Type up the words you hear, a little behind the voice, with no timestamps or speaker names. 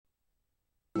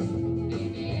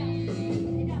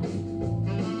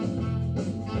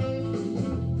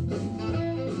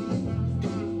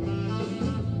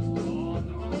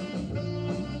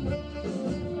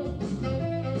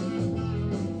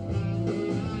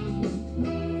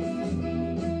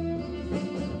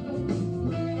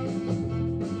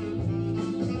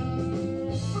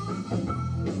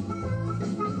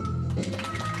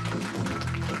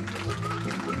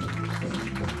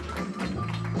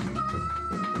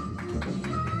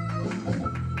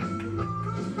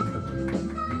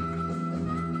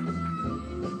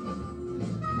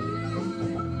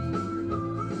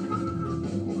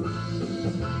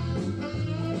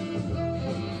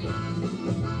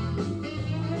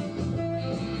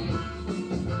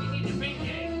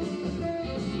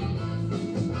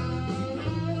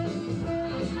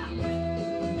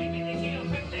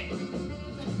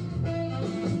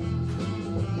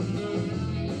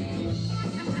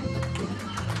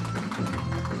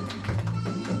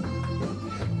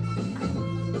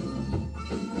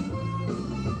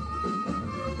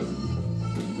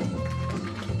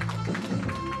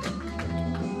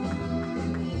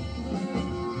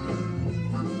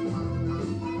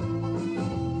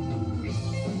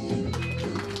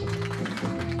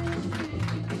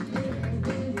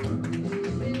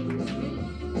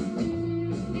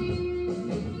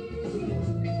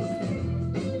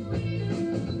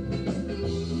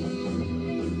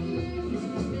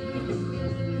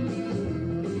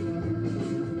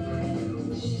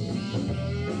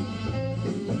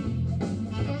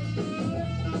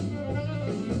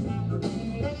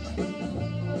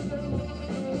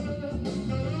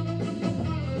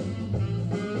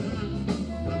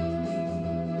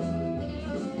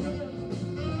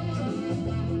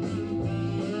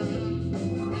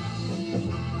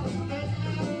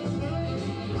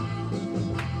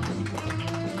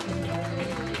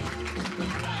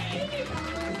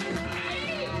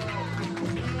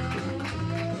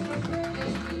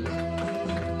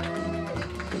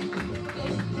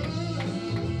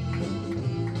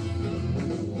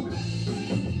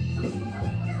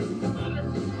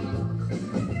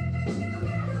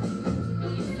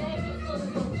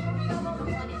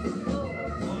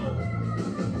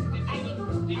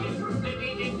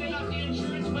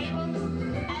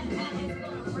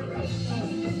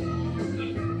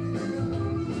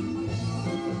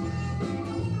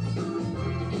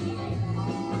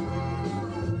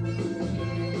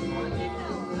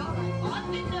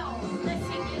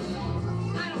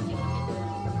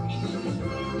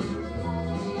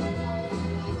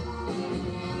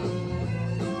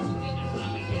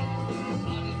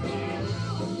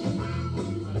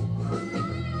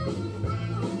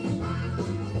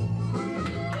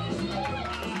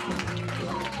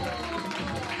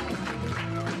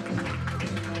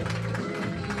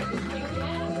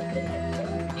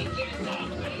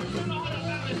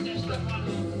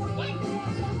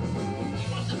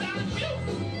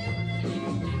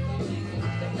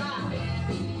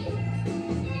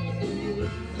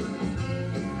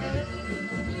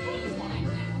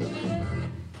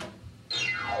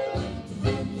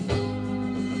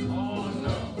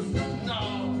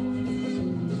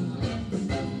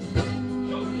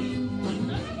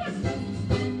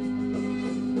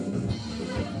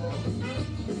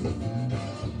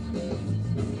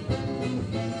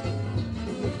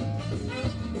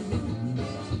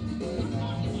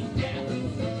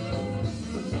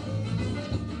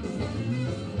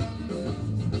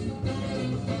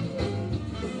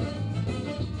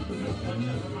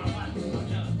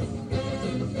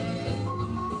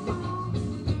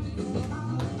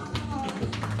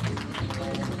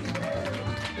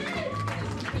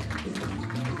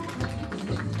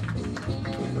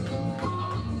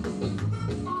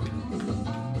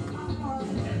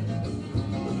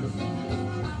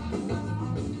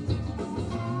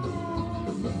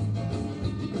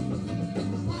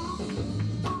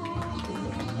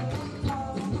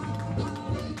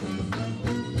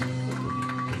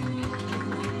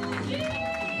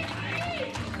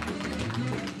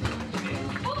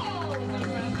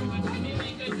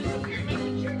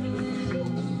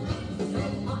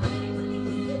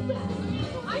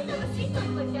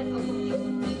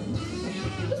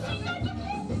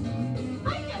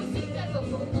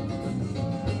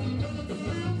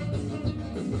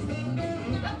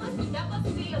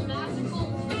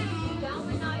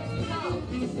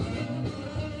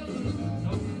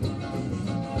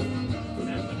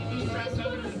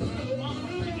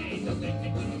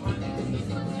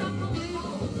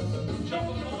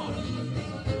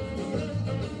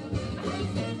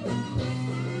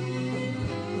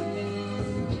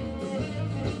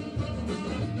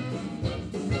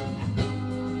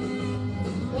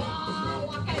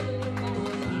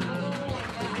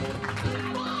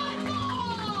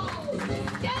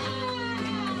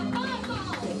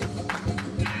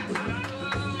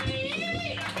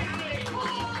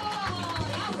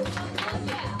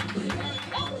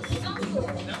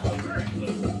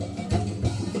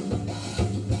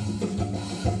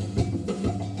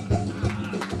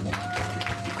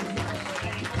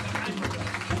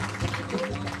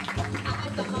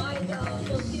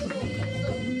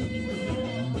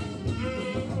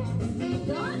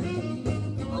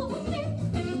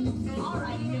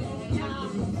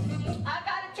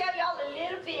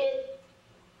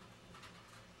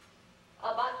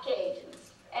About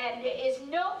Cajuns. And there is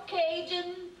no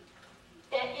Cajun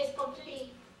that is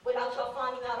complete without y'all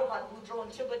finding out about Boudreaux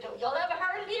and Thibodeau. Y'all ever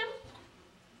heard of them?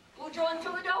 Boudreaux and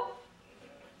Thibodeau?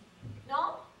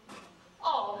 No?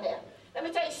 Oh, man. Let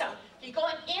me tell you something. If you go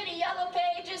in any yellow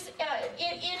pages,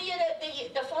 in any of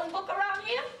the phone book around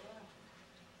here,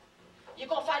 you're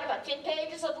going to find about 10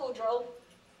 pages of Boudreaux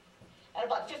and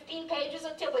about 15 pages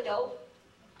of Thibodeau.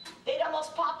 They're the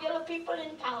most popular people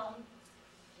in town.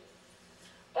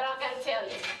 But I gotta tell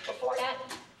you, before that,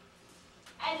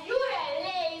 and you that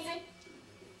lazy,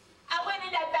 I went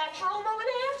in that bathroom over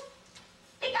there,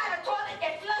 they got a toilet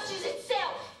that flushes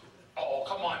itself. Oh,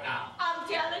 come on now. I'm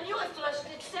telling you, it flushed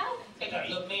itself. They got a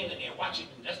little man in there watching,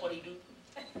 that's what he do.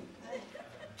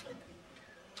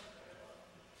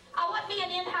 I want me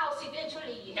an in-house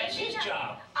eventually. That's his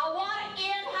job. I want an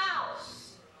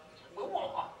in-house. We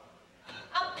want one.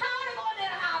 I'm tired of going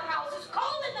in an outhouse. It's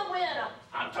cold in the winter.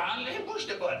 I'm trying to let him push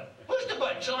the button. Push the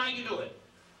button, show how you do it.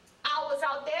 I was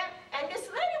out there, and this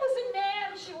lady was in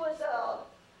there, and she was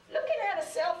looking at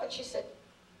herself, and she said,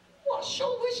 well, I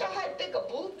sure wish I had bigger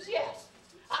boobs, yes.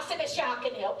 I said, Miss Shaw, I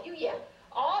can help you, yeah.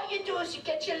 All you do is you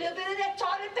get you a little bit of that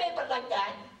toilet paper like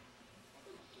that.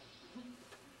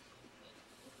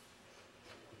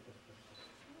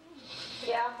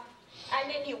 Yeah, and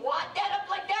then you wad that up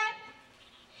like that,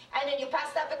 and then you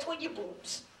pass that between your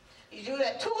boobs. You do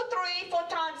that 2 or 3, 4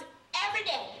 times every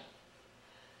day.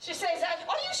 She says,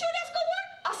 are you sure that's gonna work?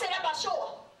 I said, I'm not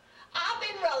sure. I've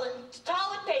been rolling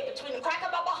toilet paper between the crack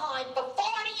of my behind for 40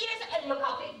 years, and look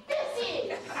how big this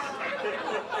is.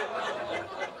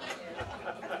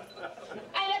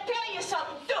 And I tell you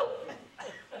something too.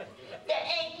 There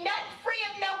ain't nothing free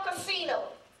at no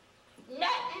casino.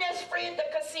 Nothing is free at the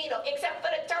casino except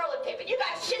for the toilet paper. You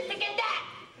got shit to get that.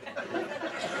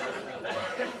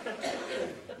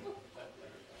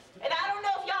 And I don't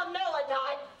know if y'all know or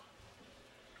not,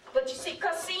 but you see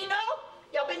casino,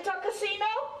 y'all been to a casino?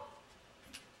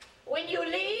 When you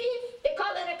leave, they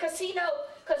call it a casino,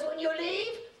 because when you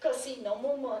leave, casino,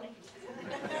 more money.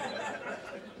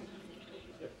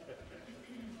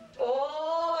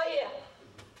 Oh, yeah.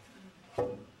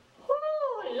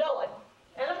 Oh, Lord.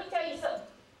 And let me tell you something.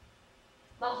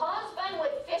 My husband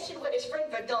went fishing with his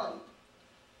friend Verdun,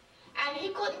 and he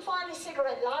couldn't find his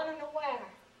cigarette lighter nowhere.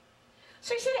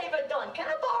 So he said, hey, Verdun, can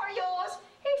I borrow yours?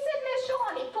 He said, Miss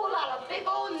Shawn. He pulled out a big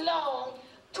old long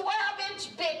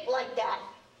 12-inch bit like that.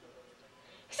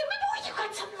 He said, boy, you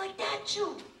got something like that,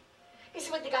 too. He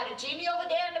said, well, they got a genie over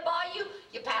there in the bayou.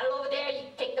 You paddle over there, you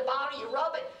take the bottle, you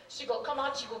rub it. She go, come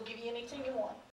out, she go give you anything you want.